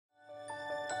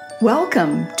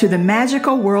Welcome to the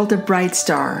magical world of Brite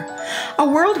Star, a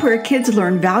world where kids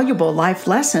learn valuable life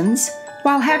lessons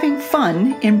while having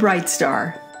fun in Brite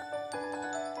Star.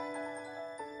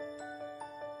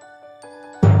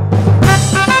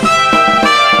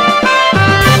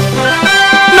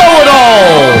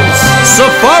 Know-it-alls!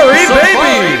 Safari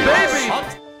Babies!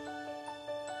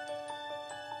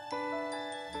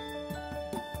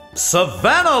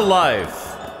 Savannah life.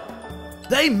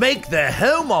 They make their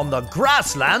home on the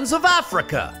grasslands of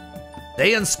Africa.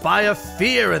 They inspire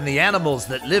fear in the animals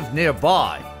that live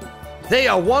nearby. They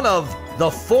are one of the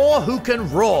 4 who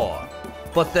can roar,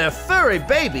 but their furry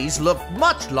babies look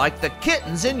much like the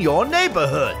kittens in your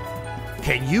neighborhood.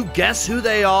 Can you guess who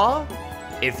they are?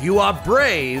 If you are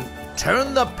brave,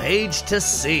 turn the page to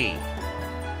see.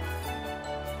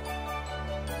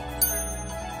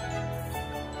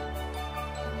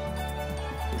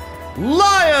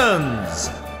 Lions!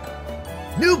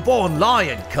 Newborn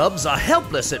lion cubs are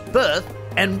helpless at birth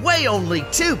and weigh only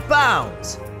 2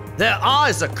 pounds. Their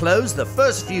eyes are closed the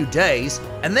first few days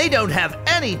and they don't have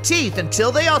any teeth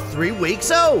until they are 3 weeks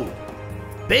old.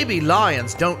 Baby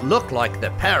lions don't look like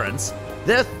their parents.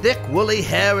 Their thick woolly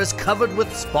hair is covered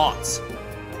with spots.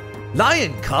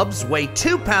 Lion cubs weigh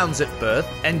 2 pounds at birth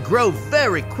and grow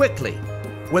very quickly.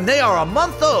 When they are a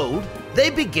month old, they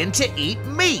begin to eat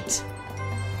meat.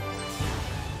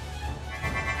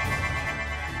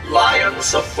 Lion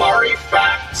Safari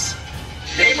Facts.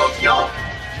 Name of young,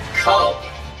 cub,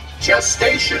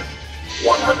 gestation,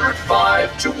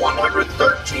 105 to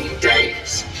 113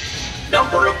 days.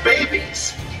 Number of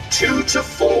babies, 2 to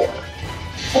 4.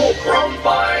 Full grown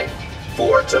by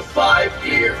 4 to 5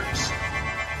 years.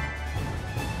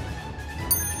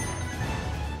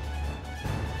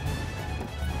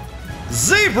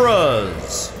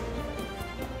 Zebras!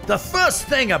 The first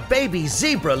thing a baby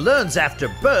zebra learns after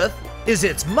birth is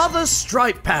its mother's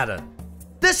stripe pattern.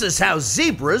 This is how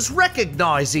zebras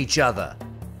recognize each other.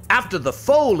 After the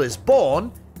foal is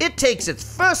born, it takes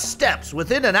its first steps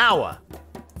within an hour.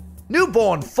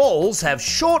 Newborn foals have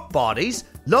short bodies,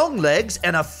 long legs,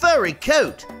 and a furry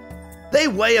coat. They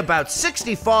weigh about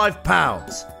 65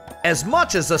 pounds, as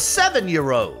much as a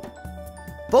 7-year-old.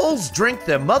 Foals drink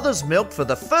their mother's milk for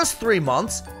the first 3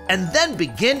 months and then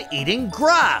begin eating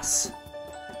grass.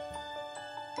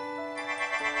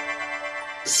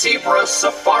 Zebra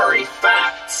Safari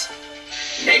Facts.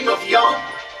 Name of young,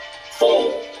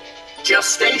 foal,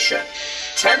 gestation,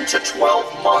 10 to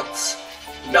 12 months.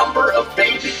 Number of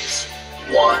babies,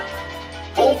 1.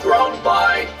 Full grown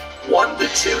by 1 to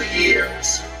 2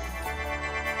 years.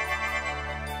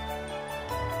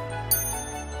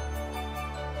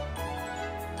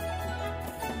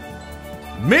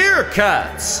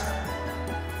 Meerkats!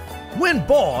 When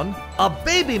born, a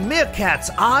baby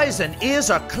meerkat's eyes and ears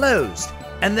are closed,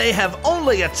 and they have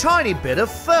only a tiny bit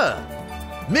of fur.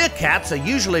 Meerkats are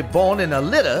usually born in a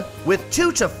litter with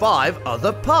 2 to 5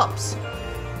 other pups.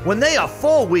 When they are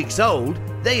 4 weeks old,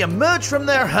 they emerge from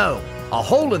their home, a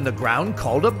hole in the ground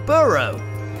called a burrow.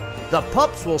 The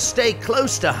pups will stay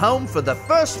close to home for the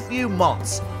first few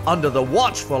months, under the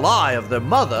watchful eye of their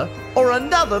mother or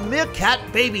another meerkat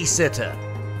babysitter.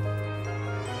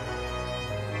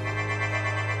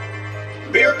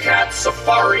 Meerkat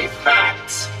Safari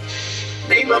Facts.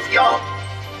 Name of young,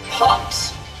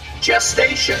 pups,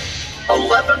 gestation,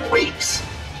 11 weeks.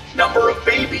 Number of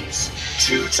babies,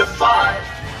 2 to 5.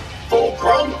 Full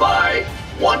grown by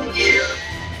 1 year.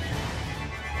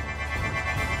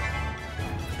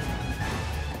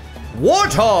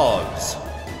 Warthogs!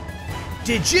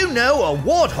 Did you know a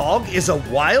warthog is a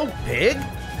wild pig?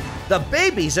 The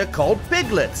babies are called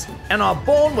piglets and are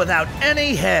born without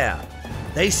any hair.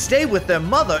 They stay with their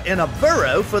mother in a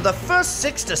burrow for the first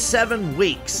 6 to 7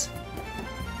 weeks.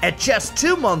 At just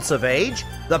 2 months of age,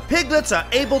 the piglets are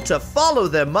able to follow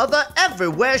their mother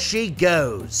everywhere she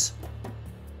goes.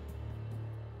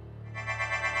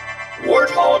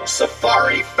 Warthog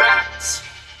Safari Facts.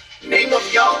 Name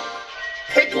of young,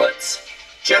 piglets,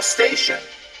 gestation,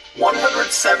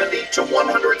 170 to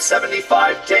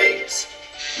 175 days.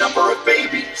 Number of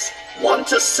babies, 1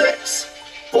 to 6.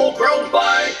 Full grown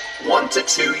by 1 to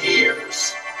 2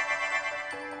 years.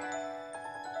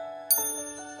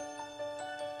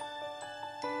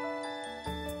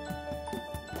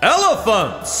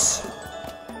 Elephants!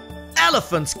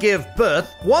 Elephants give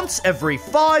birth once every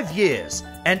 5 years,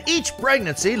 and each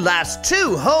pregnancy lasts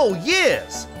 2 whole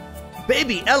years.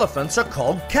 Baby elephants are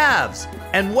called calves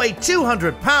and weigh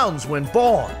 200 pounds when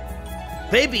born.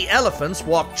 Baby elephants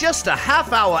walk just a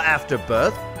half hour after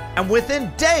birth, and within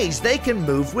days they can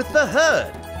move with the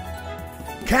herd.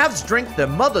 Calves drink their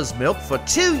mother's milk for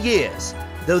 2 years.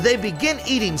 though they begin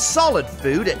eating solid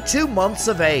food at 2 months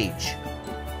of age.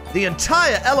 The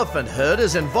entire elephant herd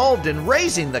is involved in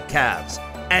raising the calves,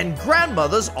 and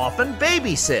grandmothers often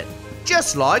babysit,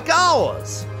 just like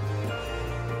ours.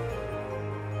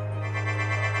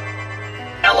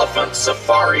 Elephant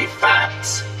safari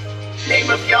facts. Name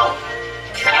of young,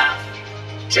 calf.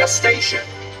 Gestation,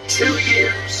 2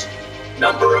 years.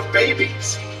 Number of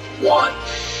babies, 1.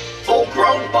 Full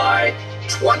grown by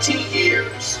 20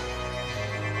 years.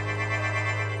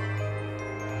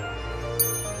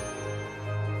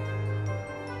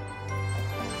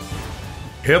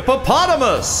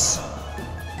 Hippopotamus.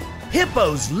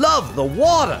 Hippos love the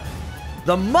water.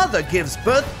 The mother gives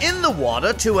birth in the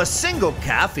water to a single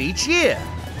calf each year.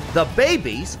 The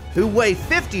babies, who weigh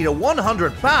 50 to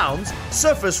 100 pounds,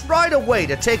 surface right away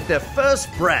to take their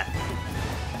first breath.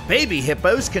 Baby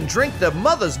hippos can drink their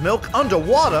mother's milk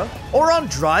underwater or on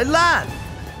dry land.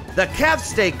 The calves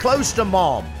stay close to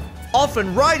mom,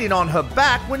 often riding on her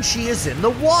back when she is in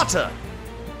the water.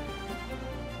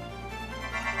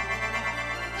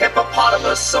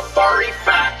 Hippopotamus safari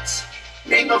facts.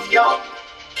 Name of young,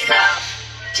 calf.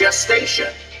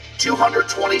 Gestation,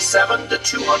 227 to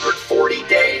 240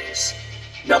 days.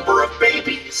 Number of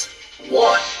babies,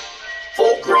 1.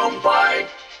 Full grown by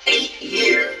 8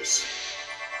 years.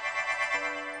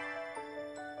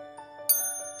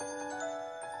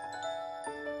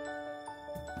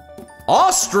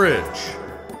 Ostrich.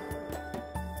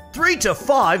 3 to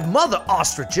 5 mother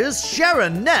ostriches share a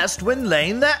nest when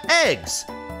laying their eggs.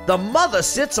 The mother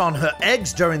sits on her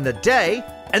eggs during the day,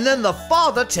 and then the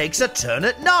father takes a turn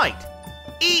at night.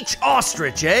 Each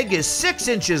ostrich egg is 6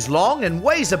 inches long and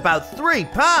weighs about 3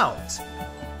 pounds.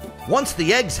 Once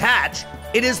the eggs hatch,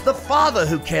 it is the father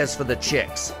who cares for the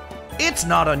chicks. It's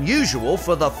not unusual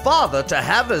for the father to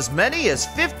have as many as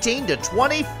 15 to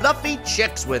 20 fluffy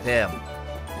chicks with him.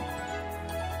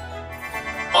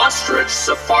 Ostrich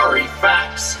safari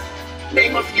facts.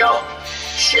 Name of young,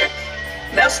 chick.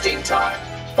 Nesting time,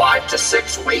 5 to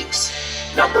 6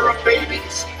 weeks. Number of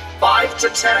babies, 5 to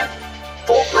 10.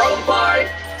 Full grown by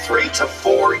 3 to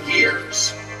 4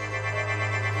 years.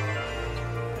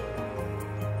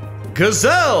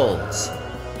 Gazelles.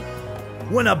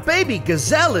 When a baby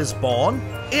gazelle is born,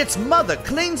 its mother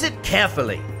cleans it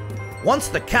carefully. Once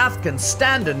the calf can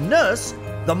stand and nurse,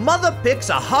 the mother picks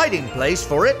a hiding place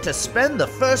for it to spend the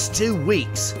first 2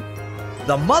 weeks.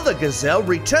 The mother gazelle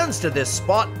returns to this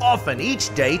spot often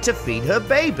each day to feed her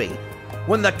baby.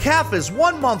 When the calf is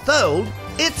 1 month old,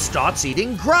 it starts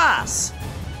eating grass.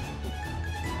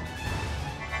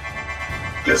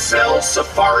 Gazelle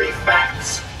safari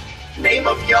facts. Name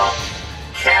of young,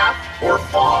 calf or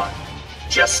fawn.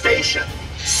 Gestation,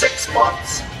 6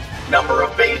 months. Number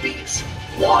of babies,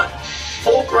 1.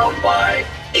 Full grown by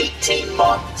 18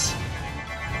 months.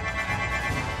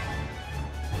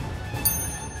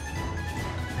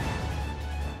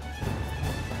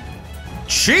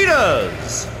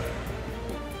 Cheetahs.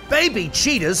 Baby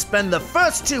cheetahs spend the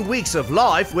first 2 weeks of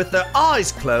life with their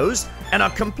eyes closed and are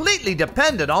completely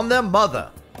dependent on their mother.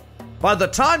 By the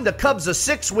time the cubs are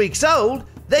 6 weeks old,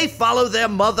 they follow their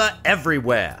mother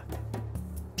everywhere.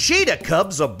 Cheetah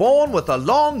cubs are born with a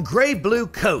long gray-blue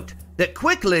coat that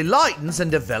quickly lightens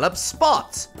and develops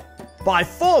spots. By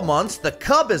 4 months, the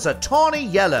cub is a tawny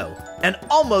yellow and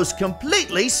almost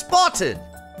completely spotted.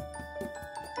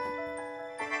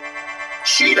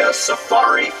 Cheetah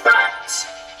safari facts.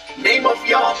 Name of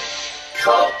young,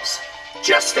 cubs.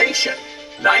 Gestation,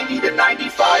 90 to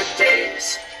 95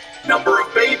 days. Number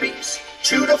of babies,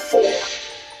 2 to 4.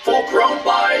 Full grown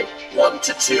by 1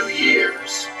 to 2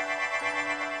 years.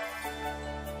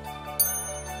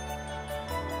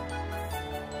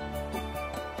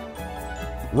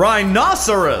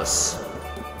 Rhinoceros.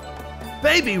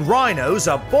 Baby rhinos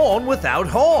are born without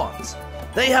horns.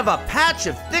 They have a patch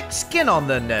of thick skin on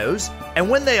their nose, and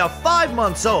when they are 5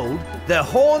 months old, their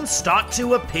horns start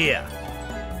to appear.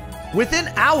 Within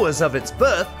hours of its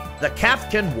birth, the calf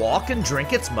can walk and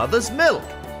drink its mother's milk.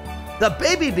 The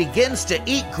baby begins to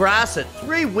eat grass at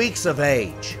 3 weeks of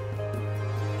age.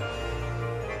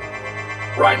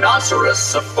 Rhinoceros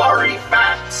safari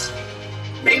facts.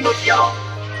 Name of young,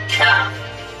 calf.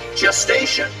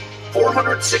 Gestation,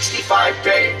 465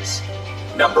 days.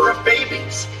 Number of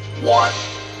babies, 1.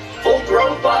 Full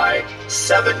grown by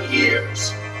 7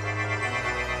 years.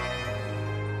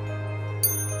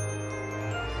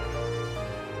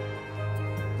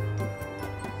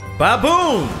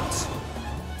 Baboons.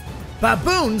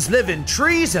 Baboons live in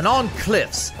trees and on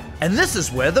cliffs, and this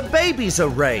is where the babies are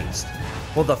raised.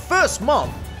 For the first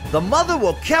month, the mother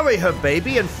will carry her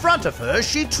baby in front of her as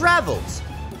she travels.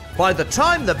 By the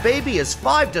time the baby is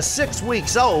 5 to 6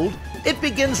 weeks old, it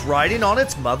begins riding on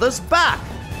its mother's back.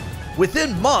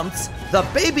 Within months, the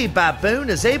baby baboon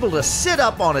is able to sit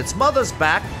up on its mother's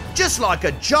back just like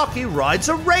a jockey rides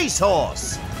a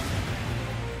racehorse.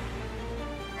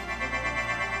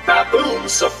 Baboon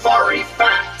safari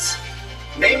facts.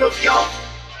 Name of young.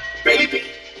 Baby,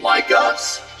 like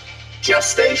us.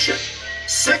 Gestation,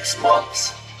 6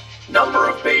 months. Number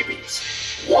of babies,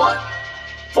 1.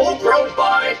 Full grown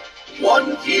by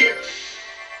 1 year.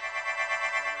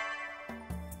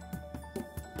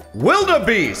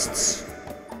 Wildebeests.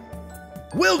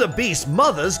 Wildebeest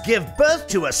mothers give birth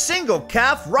to a single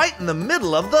calf right in the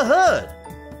middle of the herd.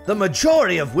 The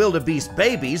majority of wildebeest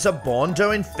babies are born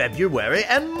during February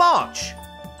and March.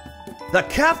 The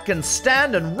calf can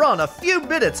stand and run a few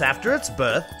minutes after its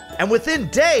birth, and within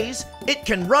days, it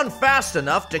can run fast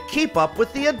enough to keep up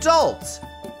with the adults.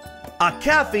 A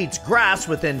calf eats grass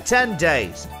within 10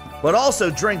 days, but also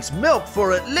drinks milk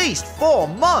for at least 4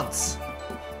 months.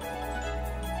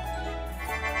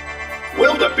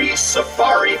 Wildebeest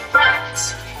safari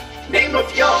facts. Name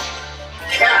of young.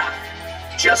 Calf.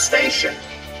 Gestation,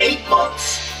 8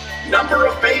 months. Number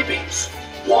of babies,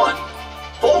 1.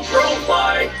 Full grown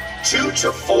by 2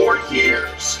 to 4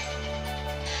 years.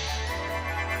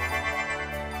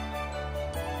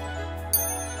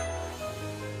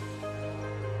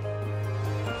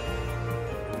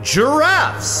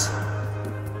 Giraffes.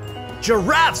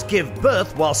 Giraffes give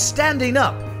birth while standing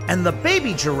up, and the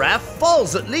baby giraffe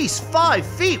falls at least 5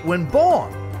 feet when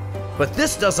born. But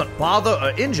this doesn't bother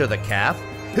or injure the calf,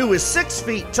 who is 6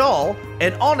 feet tall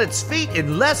and on its feet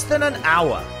in less than an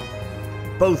hour.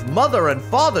 Both mother and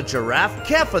father giraffe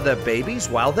care for their babies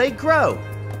while they grow.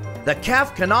 The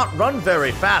calf cannot run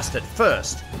very fast at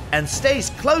first and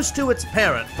stays close to its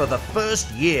parent for the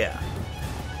first year.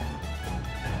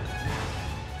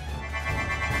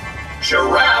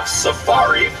 Giraffe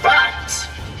safari facts.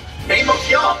 Name of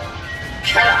young.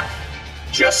 Calf.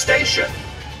 Gestation,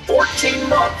 14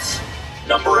 months.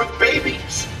 Number of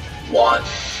babies, 1.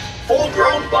 Full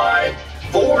grown by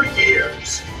 4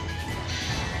 years.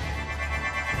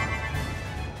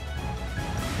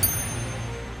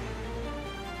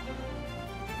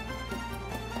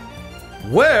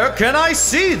 Where can I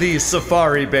see these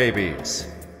safari babies?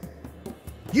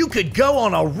 You could go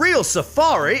on a real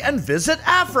safari and visit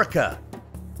Africa.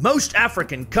 Most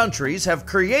African countries have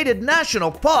created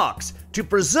national parks to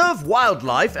preserve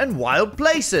wildlife and wild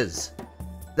places.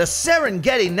 The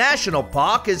Serengeti National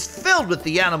Park is filled with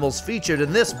the animals featured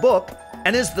in this book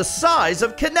and is the size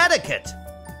of Connecticut.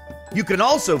 You can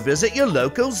also visit your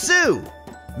local zoo.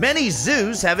 Many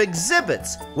zoos have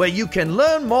exhibits where you can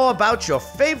learn more about your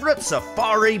favorite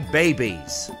safari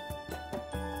babies.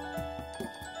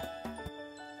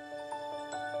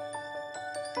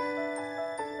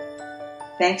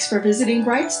 Thanks for visiting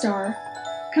Brite Star.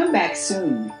 Come back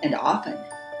soon and often.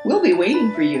 We'll be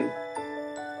waiting for you.